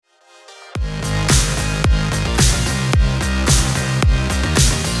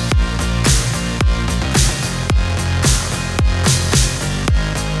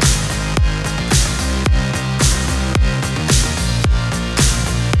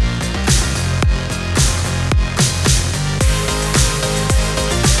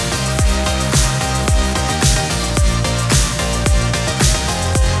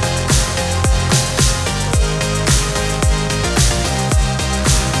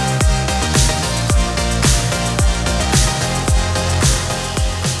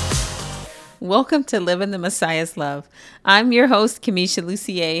welcome to Live in the Messiah's Love. I'm your host, Kamisha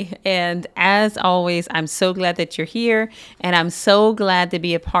Lucier, and as always, I'm so glad that you're here, and I'm so glad to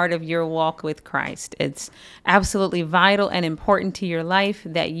be a part of your walk with Christ. It's absolutely vital and important to your life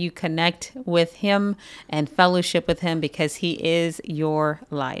that you connect with Him and fellowship with Him because He is your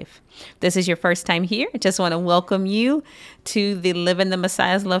life. If this is your first time here, I just want to welcome you to the Live in the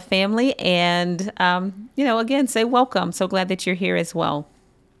Messiah's Love family, and again, say welcome. So glad that you're here as well.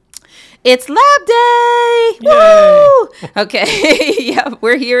 It's lab day! Yay! Woo! Okay, yeah,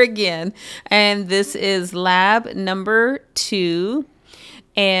 we're here again. And this is lab number 2.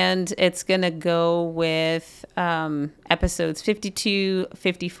 And it's going to go with episodes 52,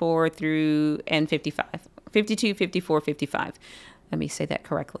 54 through and 55. 52, 54, 55. Let me say that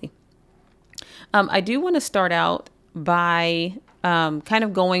correctly. I do want to start out by kind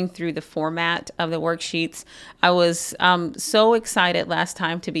of going through the format of the worksheets. I was so excited last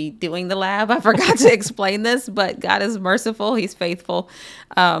time to be doing the lab. I forgot to explain this, but God is merciful. He's faithful.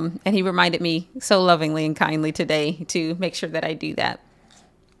 And He reminded me so lovingly and kindly today to make sure that I do that.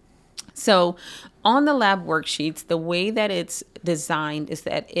 So on the lab worksheets, the way that it's designed is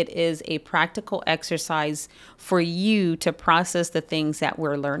that it is a practical exercise for you to process the things that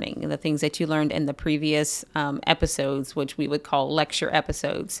we're learning and the things that you learned in the previous episodes, which we would call lecture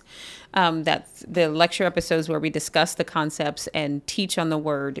episodes. That's the lecture episodes where we discuss the concepts and teach on the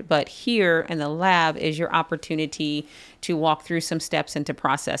word. But here in the lab is your opportunity to walk through some steps and to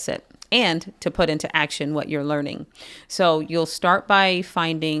process it, and to put into action what you're learning. So you'll start by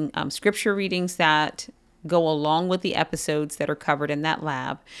finding scripture readings that go along with the episodes that are covered in that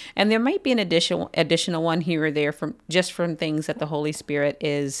lab. And there might be an additional one here or there from things that the Holy Spirit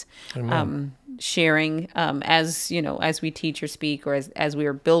is sharing as we teach or speak, or as we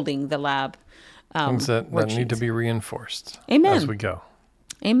are building the lab. Things that need to be reinforced. Amen. As we go.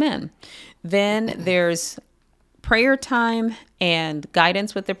 Amen. Then there's prayer time and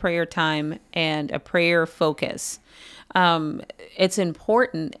guidance with the prayer time and a prayer focus. It's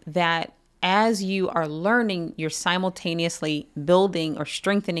important that as you are learning, you're simultaneously building or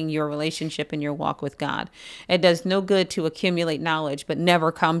strengthening your relationship and your walk with God. It does no good to accumulate knowledge, but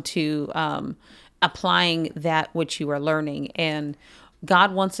never come to applying that which you are learning. And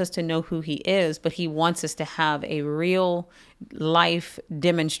God wants us to know who He is, but He wants us to have a real life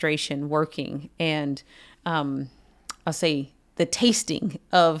demonstration working. And I'll say the tasting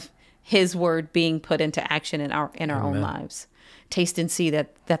of His word being put into action in our own lives. Taste and see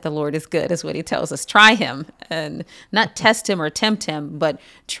that the Lord is good is what He tells us. Try Him, and not test Him or tempt Him, but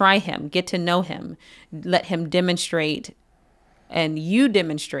try Him, get to know Him, let Him demonstrate, and you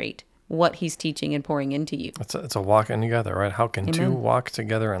demonstrate what He's teaching and pouring into you. It's a walking together, right? How can Amen. Two walk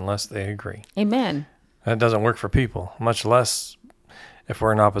together unless they agree? Amen. That doesn't work for people, much less if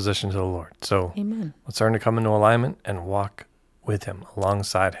we're in opposition to the Lord. So Amen. Let's learn to come into alignment and walk with Him,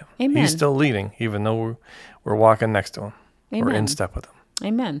 alongside Him. Amen. He's still leading, even though we're walking next to Him. Amen. We're in step with Him.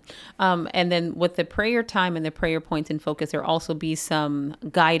 Amen. And then with the prayer time and the prayer points and focus, there'll also be some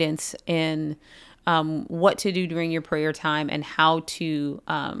guidance in what to do during your prayer time and how to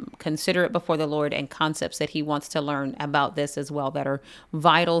consider it before the Lord, and concepts that He wants to learn about this as well that are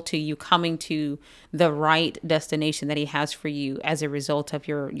vital to you coming to the right destination that He has for you as a result of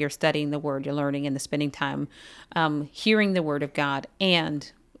your studying the Word, your learning, and the spending time hearing the Word of God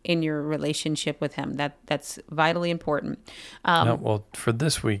and in your relationship with Him. That's vitally important. Well, for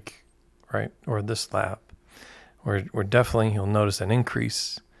this week, right, or this lab, we're definitely, you'll notice an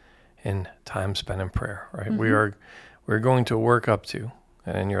increase in time spent in prayer, right? Mm-hmm. We're going to work up to,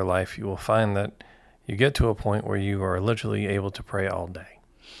 and in your life, you will find that you get to a point where you are literally able to pray all day.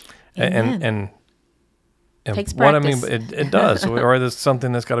 Amen. And takes what practice. I mean, it does, or there's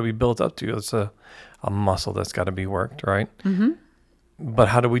something that's got to be built up to. It's a muscle that's got to be worked, right? Mm-hmm. But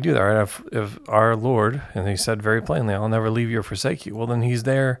how do we do that, right? If our Lord, and He said very plainly, I'll never leave you or forsake you, well, then He's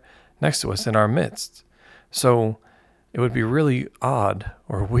there next to us in our midst. So it would be really odd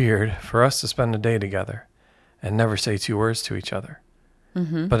or weird for us to spend a day together and never say 2 words to each other.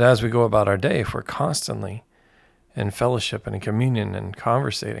 Mm-hmm. But as we go about our day, if we're constantly in fellowship and in communion and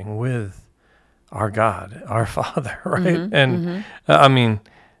conversating with our God, our Father, right? Mm-hmm. And I mean,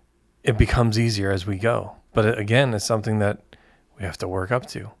 it becomes easier as we go. But again, it's something that we have to work up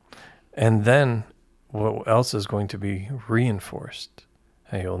to. And then what else is going to be reinforced?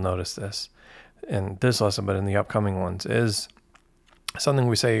 And you'll notice this in this lesson, but in the upcoming ones, is something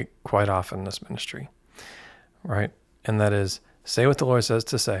we say quite often in this ministry, right? And that is, say what the Lord says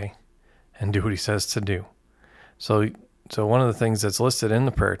to say and do what He says to do. So one of the things that's listed in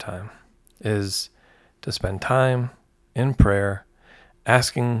the prayer time is to spend time in prayer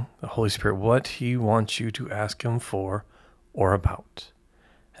asking the Holy Spirit what he wants you to ask him for or about,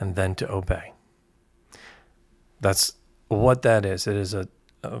 and then to obey. That's what that is. It is a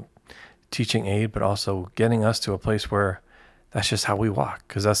teaching aid, but also getting us to a place where that's just how we walk,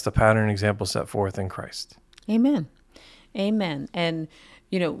 because that's the pattern example set forth in Christ. Amen. Amen. And,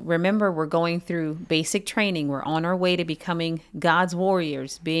 remember, we're going through basic training. We're on our way to becoming God's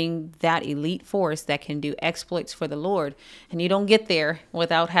warriors, being that elite force that can do exploits for the Lord. And you don't get there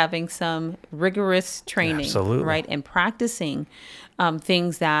without having some rigorous training, Absolutely. right? And practicing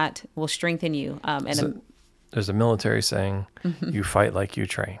things that will strengthen you. There's a military saying, you fight like you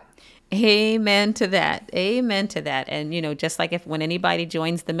train. Amen to that. Amen to that. And, just like when anybody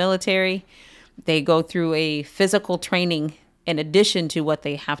joins the military, they go through a physical training in addition to what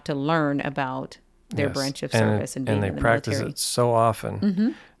they have to learn about their branch of service and being in the military. And they practice it so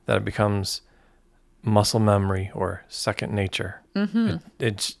often that it becomes muscle memory or second nature.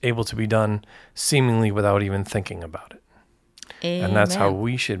 It's able to be done seemingly without even thinking about it. Amen. And that's how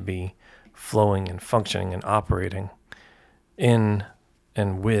we should be flowing and functioning and operating in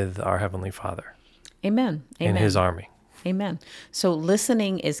and with our Heavenly Father. Amen. Amen. In His army. Amen. So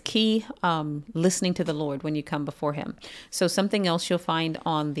listening is key, listening to the Lord when you come before Him. So something else you'll find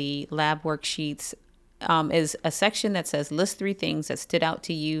on the lab worksheets is a section that says, list 3 things that stood out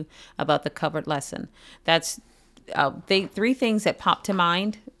to you about the covered lesson. That's 3 things that pop to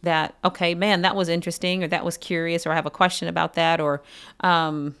mind that, okay, man, that was interesting, or that was curious, or I have a question about that, or,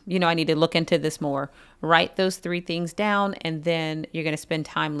 I need to look into this more. Write those 3 things down, and then you're going to spend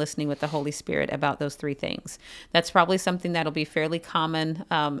time listening with the Holy Spirit about those 3 things. That's probably something that'll be fairly common,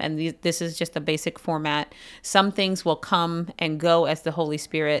 and this is just a basic format. Some things will come and go as the Holy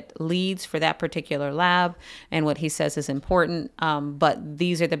Spirit leads for that particular lab and what He says is important, but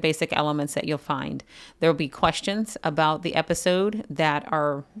these are the basic elements that you'll find. There will be questions about the episode that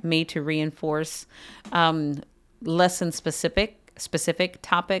are made to reinforce lesson specific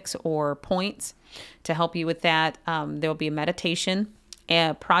topics or points to help you with that. There will be a meditation,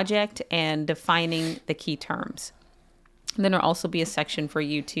 a project, and defining the key terms. And then there'll also be a section for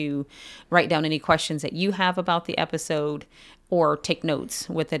you to write down any questions that you have about the episode or take notes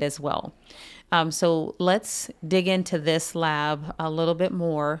with it as well. So let's dig into this lab a little bit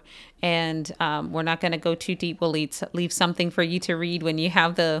more. And we're not going to go too deep. We'll leave something for you to read when you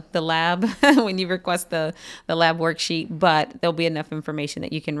have the lab, when you request the lab worksheet. But there'll be enough information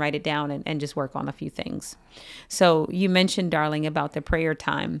that you can write it down and just work on a few things. So you mentioned, darling, about the prayer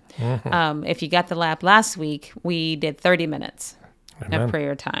time. Mm-hmm. If you got the lab last week, we did 30 minutes Amen. Of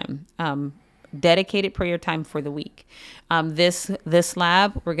prayer time. Dedicated prayer time for the week. This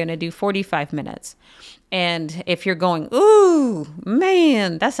lab, we're going to do 45 minutes. And if you're going, ooh,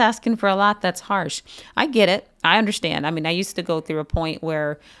 man, that's asking for a lot. That's harsh. I get it. I understand. I mean, I used to go through a point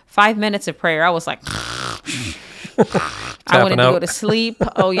where 5 minutes of prayer, I was like, I wanted to go to sleep.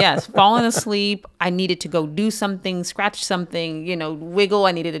 Oh, yes. Falling asleep. I needed to go do something, scratch something, wiggle.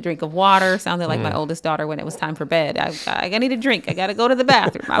 I needed a drink of water. Sounded like my oldest daughter when it was time for bed. I need a drink. I got to go to the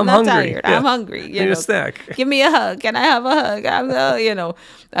bathroom. I'm not hungry. tired. Yeah. I'm hungry. Need a snack. Give me a hug. Can I have a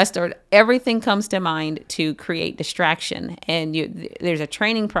hug? Everything comes to mind to create distraction. And there's a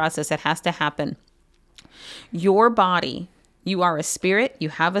training process that has to happen. Your body, you are a spirit, you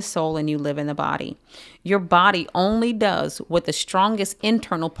have a soul, and you live in the body. Your body only does what the strongest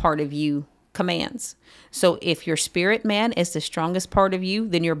internal part of you commands. So if your spirit man is the strongest part of you,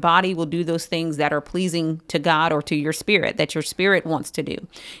 then your body will do those things that are pleasing to God or to your spirit, that your spirit wants to do.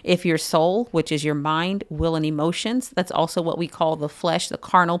 If your soul, which is your mind, will, and emotions, that's also what we call the flesh, the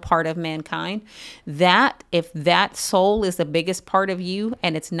carnal part of mankind, if that soul is the biggest part of you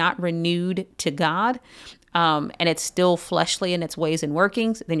and it's not renewed to God, and it's still fleshly in its ways and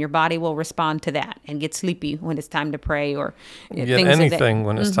workings, then your body will respond to that and get sleepy when it's time to pray, or get anything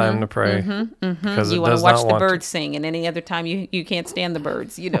when it's time to pray. Because you want to watch the birds sing, and any other time you can't stand the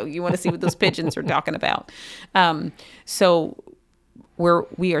birds. You want to see what those pigeons are talking about. So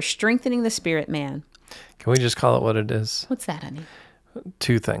we are strengthening the spirit man. Can we just call it what it is? What's that, honey?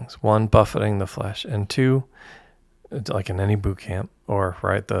 2 things. 1, buffeting the flesh, and 2, like in any boot camp or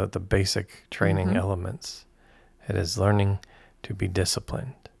the basic training elements, it is learning to be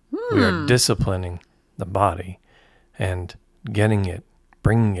disciplined. We are disciplining the body and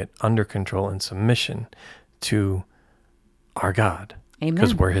bringing it under control and submission to our God. Amen.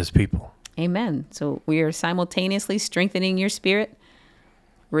 Because we're His people. Amen. So we are simultaneously strengthening your spirit,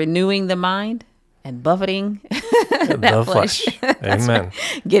 renewing the mind, and buffeting that flesh. Amen.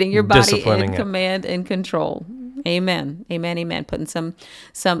 Right. Getting your body in it. command and control. Amen. Amen. Amen. Putting some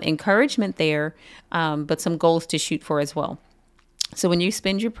encouragement there, but some goals to shoot for as well. So when you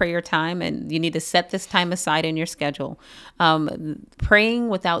spend your prayer time, and you need to set this time aside in your schedule, praying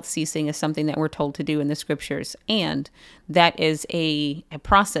without ceasing is something that we're told to do in the scriptures. And that is a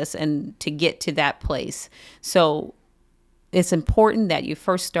process and to get to that place. So it's important that you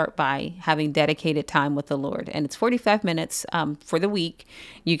first start by having dedicated time with the Lord. And it's 45 minutes for the week.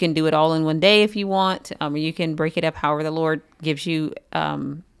 You can do it all in one day if you want, or you can break it up however the Lord gives you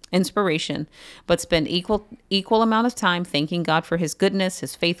inspiration, but spend equal amount of time thanking God for his goodness,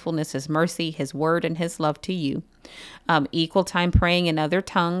 his faithfulness, his mercy, his word, and his love to you. Equal time praying in other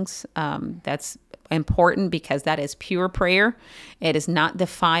tongues. That's important because that is pure prayer. It is not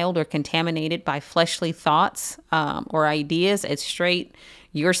defiled or contaminated by fleshly thoughts or ideas. It's straight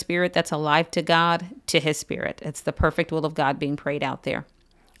your spirit that's alive to God, to his spirit. It's the perfect will of God being prayed out there.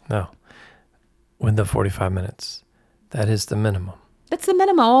 No, with the 45 minutes, that is the minimum. That's the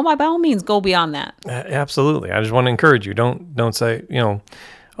minimum. Oh, by all means, go beyond that. Absolutely. I just want to encourage you. Don't say,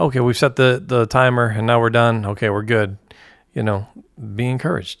 okay, we've set the timer and now we're done. Okay, we're good. Be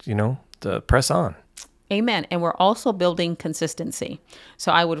encouraged, to press on. Amen. And we're also building consistency.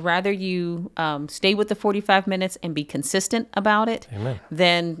 So I would rather you stay with the 45 minutes and be consistent about it. Amen.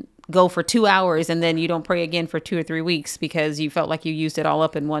 Than go for 2 hours and then you don't pray again for 2 or 3 weeks because you felt like you used it all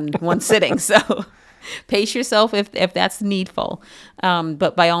up in one sitting. So pace yourself if that's needful.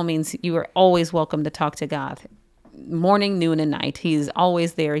 But by all means, you are always welcome to talk to God. Morning, noon, and night. He's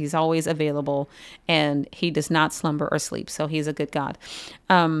always there. He's always available. And he does not slumber or sleep. So he's a good God.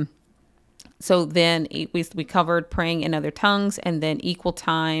 So then we covered praying in other tongues, and then equal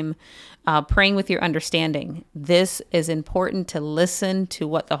time praying with your understanding. This is important to listen to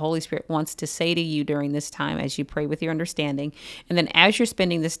what the Holy Spirit wants to say to you during this time as you pray with your understanding. And then as you're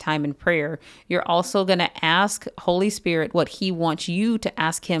spending this time in prayer, you're also going to ask Holy Spirit what he wants you to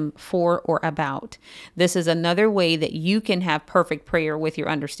ask him for or about. This is another way that you can have perfect prayer with your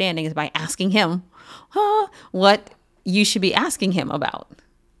understanding is by asking him what you should be asking him about.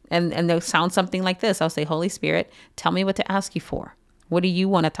 And they'll sound something like this. I'll say, Holy Spirit, tell me what to ask you for. What do you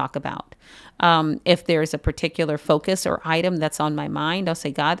want to talk about? If there's a particular focus or item that's on my mind, I'll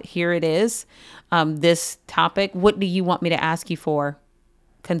say, God, here it is. This topic, what do you want me to ask you for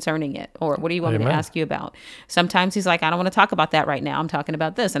concerning it? Or what do you want me to ask you about? Sometimes he's like, I don't want to talk about that right now. I'm talking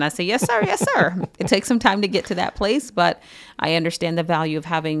about this. And I say, yes, sir. Yes, sir. It takes some time to get to that place, but I understand the value of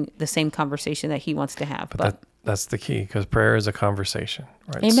having the same conversation that he wants to have. But that's the key, because prayer is a conversation,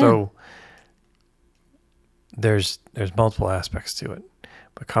 right? Amen. So there's multiple aspects to it,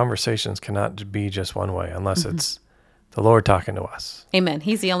 but conversations cannot be just one way unless it's the Lord talking to us. Amen.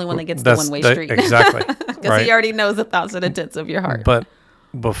 He's the only one that gets the one-way street. Exactly. Because he already knows the thoughts and intents of your heart. But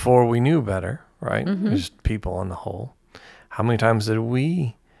before we knew better, right? Just people on the whole, how many times did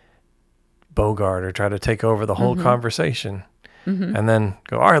we bogart or try to take over the whole conversation and then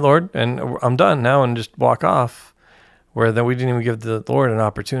go, all right, Lord, and I'm done now, and just walk off, where then we didn't even give the Lord an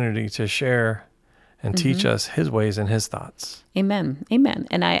opportunity to share and teach us his ways and his thoughts. Amen. Amen.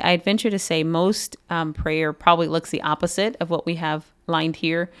 And I'd venture to say most prayer probably looks the opposite of what we have lined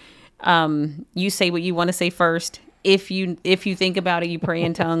here. You say what you want to say first. If you think about it, you pray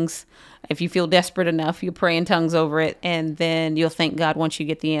in tongues. If you feel desperate enough, you pray in tongues over it, and then you'll thank God once you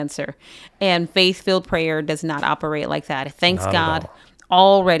get the answer. And faith-filled prayer does not operate like that. It thanks God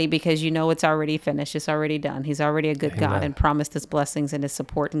already because you know it's already finished. It's already done. He's already a good God and promised his blessings and his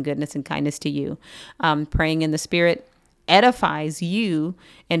support and goodness and kindness to you. Praying in the Spirit edifies you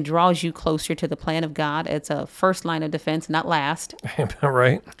and draws you closer to the plan of God. It's a first line of defense, not last.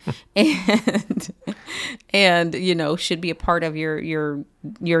 Right. And should be a part of your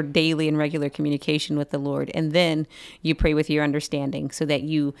daily and regular communication with the Lord. And then you pray with your understanding so that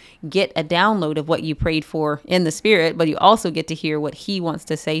you get a download of what you prayed for in the Spirit, but you also get to hear what he wants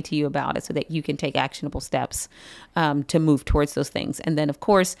to say to you about it so that you can take actionable steps to move towards those things. And then, of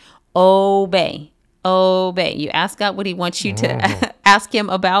course, obey. You ask God what he wants you to ask him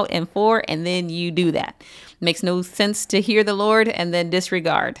about and for, and then you do that. Makes no sense to hear the Lord and then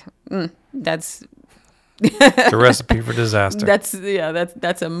disregard. That's the recipe for disaster. That's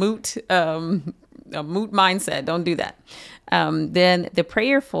a moot mindset. Don't do that. Then the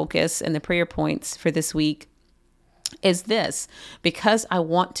prayer focus and the prayer points for this week is this: because I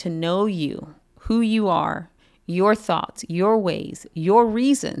want to know you, who you are, your thoughts, your ways, your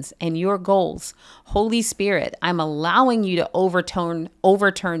reasons, and your goals. Holy Spirit, I'm allowing you to overturn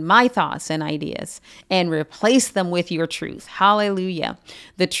my thoughts and ideas and replace them with your truth. Hallelujah.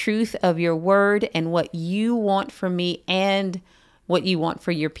 The truth of your word and what you want for me and what you want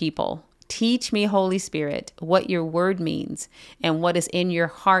for your people. Teach me, Holy Spirit, what your word means and what is in your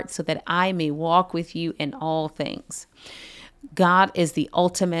heart so that I may walk with you in all things. God is the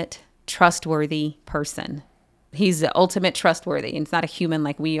ultimate trustworthy person. He's the ultimate trustworthy. And it's not a human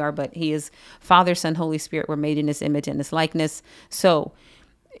like we are, but he is Father, Son, Holy Spirit. We're made in his image and his likeness. So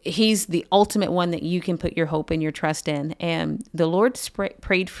he's the ultimate one that you can put your hope and your trust in. And the Lord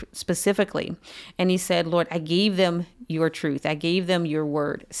prayed specifically. And he said, Lord, I gave them your truth. I gave them your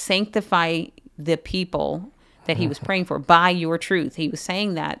word. Sanctify the people that he was praying for by your truth. He was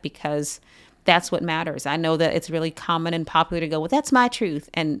saying that because that's what matters. I know that it's really common and popular to go, well, that's my truth.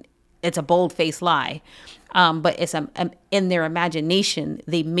 And it's a bold-faced lie. But it's in their imagination,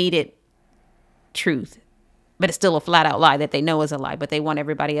 they made it truth. But it's still a flat-out lie that they know is a lie, but they want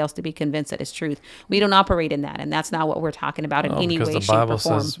everybody else to be convinced that it's truth. We don't operate in that, and that's not what we're talking about in any way, shape, or form. Because the Bible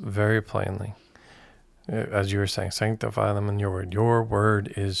says very plainly, as you were saying, sanctify them in your word. Your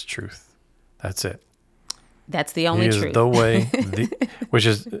word is truth. That's it. That's the only truth. He is the way,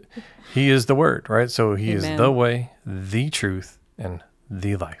 he is the word, right? So he Amen. Is the way, the truth, and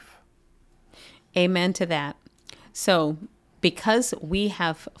the life. Amen to that. So because we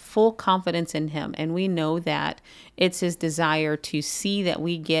have full confidence in him and we know that it's his desire to see that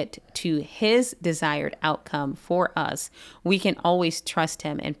we get to his desired outcome for us, we can always trust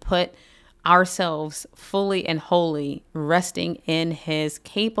him and put ourselves fully and wholly resting in his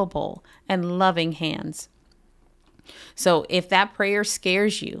capable and loving hands. So if that prayer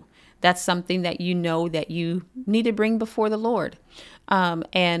scares you, that's something that you know that you need to bring before the Lord,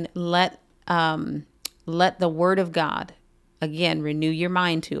 and let the word of God, again, renew your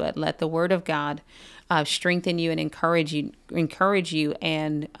mind to it. Let the word of God strengthen you and encourage you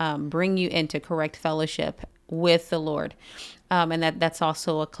and bring you into correct fellowship with the Lord. And that's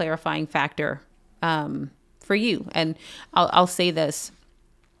also a clarifying factor for you. And I'll say this.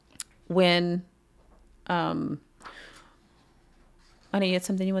 When, Honey, you had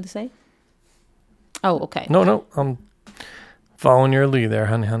something you want to say? Oh, okay. No, I'm following your lead there,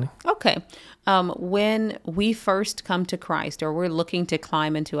 honey. Okay. When we first come to Christ or we're looking to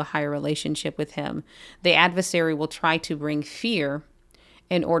climb into a higher relationship with him, the adversary will try to bring fear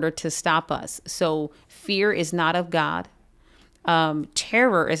in order to stop us. So fear is not of God.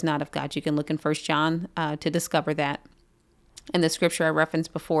 Terror is not of God. You can look in 1 John to discover that. And the scripture I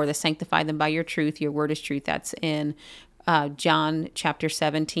referenced before, the sanctify them by your truth, your word is truth. That's in John chapter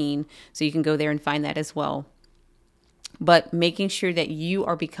 17. So you can go there and find that as well. But making sure that you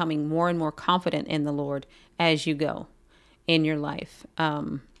are becoming more and more confident in the Lord as you go in your life.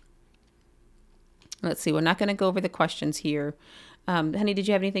 Let's see. We're not going to go over the questions here. Honey, did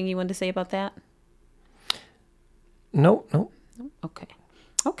you have anything you wanted to say about that? No.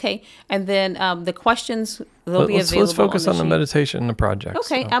 Okay. And then the questions, they'll be available. Let's focus on the meditation and the project.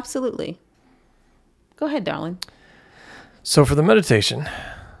 Okay, absolutely. Go ahead, darling. So for the meditation,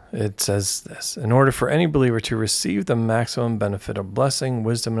 it says this: in order for any believer to receive the maximum benefit of blessing,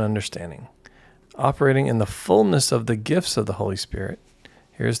 wisdom, and understanding, operating in the fullness of the gifts of the Holy Spirit,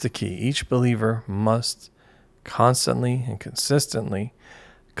 here's the key. Each believer must constantly and consistently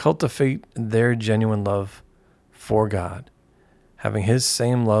cultivate their genuine love for God, having his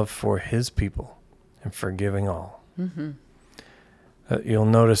same love for his people, and forgiving all. Mm-hmm. You'll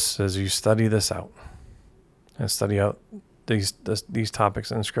notice as you study this out and study out these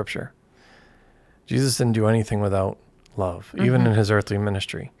topics in Scripture, Jesus didn't do anything without love, even in his earthly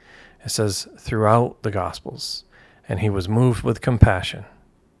ministry. It says throughout the Gospels, and he was moved with compassion,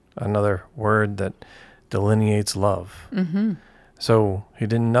 another word that delineates love. Mm-hmm. So he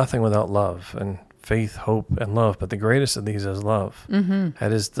did nothing without love, and faith, hope, and love. But the greatest of these is love. Mm-hmm.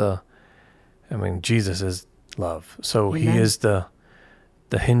 That is Jesus is love. So Amen. He is the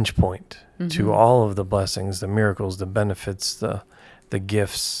hinge point to all of the blessings, the miracles, the benefits, the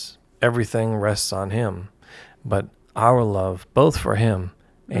gifts. Everything rests on him. But our love, both for him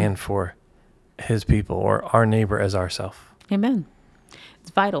and for his people, or our neighbor as ourself. Amen.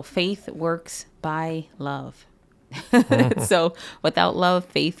 It's vital. Faith works by love. So without love,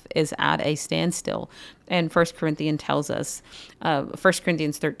 faith is at a standstill. And 1 Corinthians tells us, 1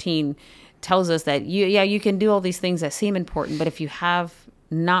 Corinthians 13 tells us that you can do all these things that seem important, but if you have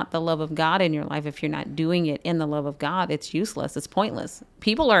not the love of God in your life, if you're not doing it in the love of God, it's useless. It's pointless.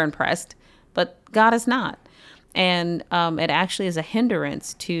 People are impressed, but God is not. And it actually is a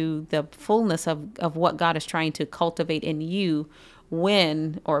hindrance to the fullness of what God is trying to cultivate in you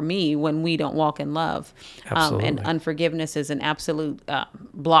when we don't walk in love. And unforgiveness is an absolute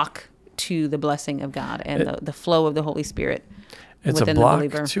block to the blessing of God and the flow of the Holy Spirit within the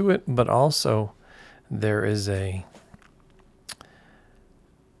believer. It's a block to it, but also there is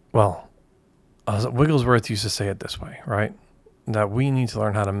Wigglesworth used to say it this way, right? that we need to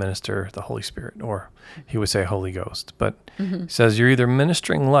learn how to minister the Holy Spirit, or he would say Holy Ghost. But he says you're either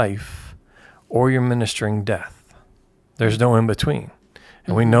ministering life or you're ministering death. There's no in between.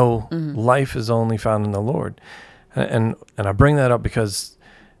 And we know life is only found in the Lord. And I bring that up because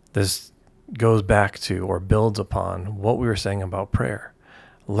this goes back to or builds upon what we were saying about prayer.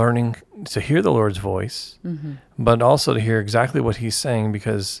 Learning to hear the Lord's voice, but also to hear exactly what he's saying,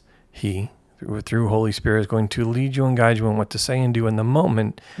 because he, through Holy Spirit, is going to lead you and guide you in what to say and do in the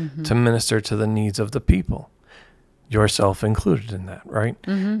moment to minister to the needs of the people, yourself included in that, right?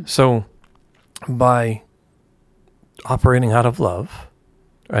 So by operating out of love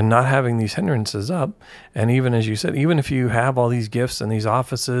and not having these hindrances up, and even as you said, even if you have all these gifts and these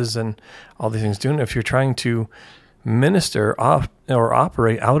offices and all these things doing, if you're trying to minister off or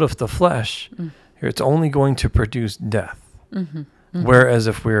operate out of the flesh, it's only going to produce death. Whereas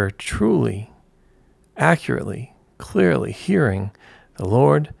if we're truly, accurately, clearly hearing the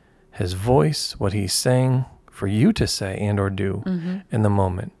Lord, his voice, what he's saying for you to say and or do in the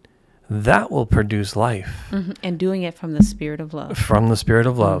moment, that will produce life. And doing it from the Spirit of love. From the Spirit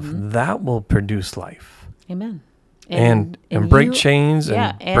of love, that will produce life. Amen. And break chains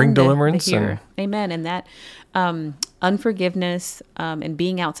and bring deliverance. Amen. And that unforgiveness and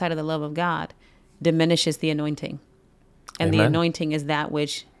being outside of the love of God diminishes the anointing. And the anointing is that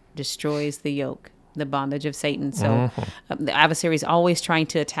which destroys the yoke, the bondage of Satan. So the adversary is always trying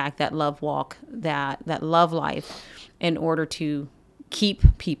to attack that love walk, that love life, in order to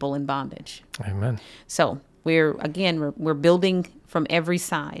keep people in bondage. Amen. So we're building from every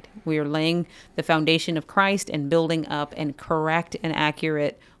side. We are laying the foundation of Christ and building up and correct and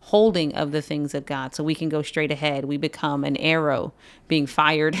accurate holding of the things of God, so we can go straight ahead. We become an arrow being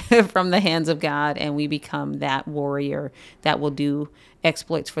fired from the hands of God, and we become that warrior that will do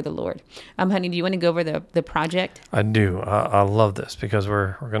exploits for the Lord. Honey, do you want to go over the project? I do. I love this because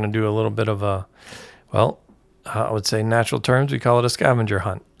we're going to do a little bit of I would say natural terms, we call it a scavenger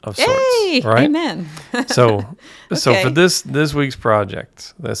hunt of sorts. Hey, right? Amen. So for this week's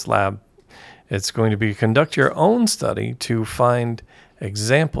project, this lab, it's going to be conduct your own study to find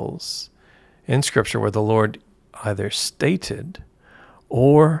examples in Scripture where the Lord either stated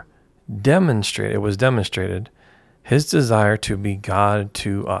or demonstrated his desire to be God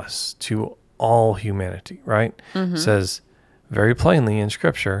to us, to all humanity, right? Says very plainly in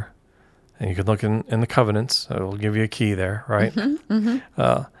Scripture, and you can look in the covenants, it will give you a key there, right?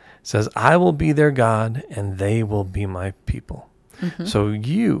 Says, I will be their God and they will be my people. So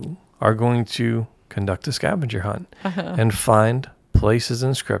you are going to conduct a scavenger hunt and find places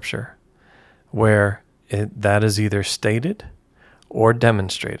in Scripture where that is either stated or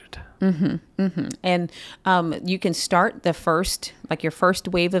demonstrated. And you can start your first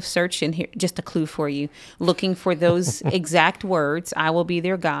wave of search, and here, just a clue for you, looking for those exact words, I will be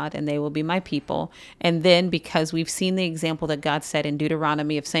their God and they will be my people. And then, because we've seen the example that God said in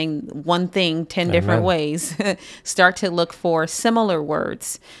Deuteronomy of saying one thing 10 different ways, start to look for similar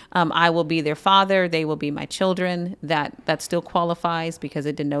words. I will be their father, they will be my children. That still qualifies because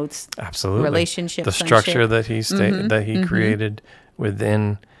it denotes absolutely relationship, the structure that he created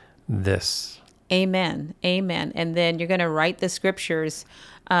within this. Amen. And then you're going to write the scriptures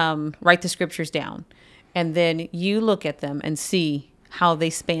down, and then you look at them and see how they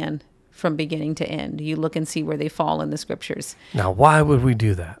span from beginning to end. You look and see where they fall in the scriptures. Now, why would we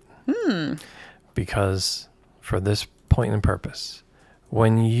do that? Because for this point and purpose,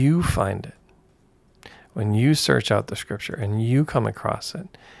 when you find it, when you search out the Scripture and you come across it,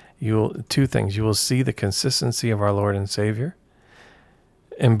 two things. You will see the consistency of our Lord and Savior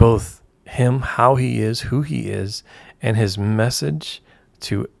in both him, how he is, who he is, and his message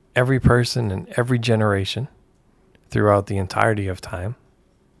to every person and every generation throughout the entirety of time.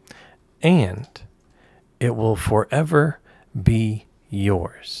 And it will forever be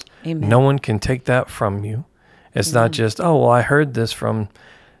yours. Amen. No one can take that from you. It's not just, I heard this from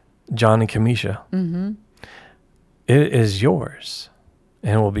John and Kamisha. It is yours,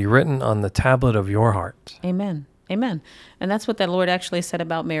 and it will be written on the tablet of your heart. Amen. And that's what the Lord actually said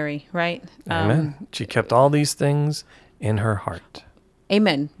about Mary, right? Amen. She kept all these things in her heart.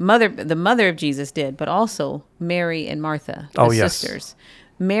 Amen. The mother of Jesus did, but also Mary and Martha, sisters.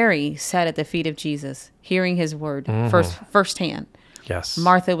 Mary sat at the feet of Jesus, hearing his word firsthand. Yes.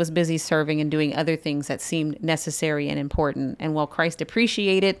 Martha was busy serving and doing other things that seemed necessary and important. And while Christ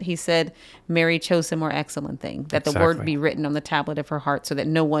appreciated, he said, Mary chose the more excellent thing, that the word be written on the tablet of her heart so that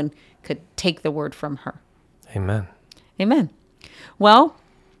no one could take the word from her. Amen. Well,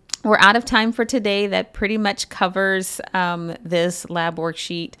 we're out of time for today. That pretty much covers this lab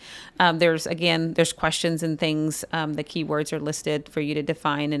worksheet. There's questions and things. The keywords are listed for you to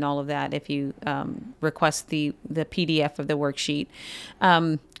define and all of that if you request the PDF of the worksheet.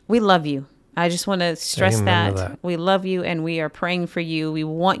 We love you. I just want to stress that we love you and we are praying for you. We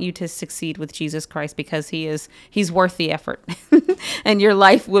want you to succeed with Jesus Christ because he's worth the effort and your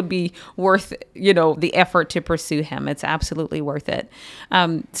life would be worth, the effort to pursue him. It's absolutely worth it.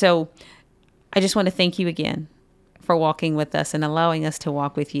 So I just want to thank you again for walking with us and allowing us to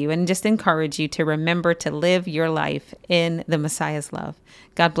walk with you and just encourage you to remember to live your life in the Messiah's love.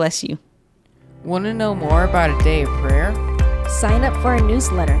 God bless you. Want to know more about a day of prayer? Sign up for our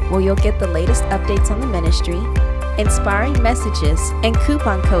newsletter where you'll get the latest updates on the ministry, inspiring messages, and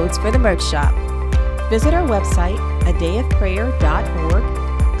coupon codes for the merch shop. Visit our website,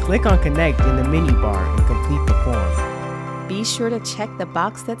 adayofprayer.org. Click on Connect in the menu bar and complete the form. Be sure to check the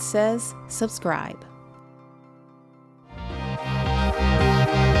box that says subscribe.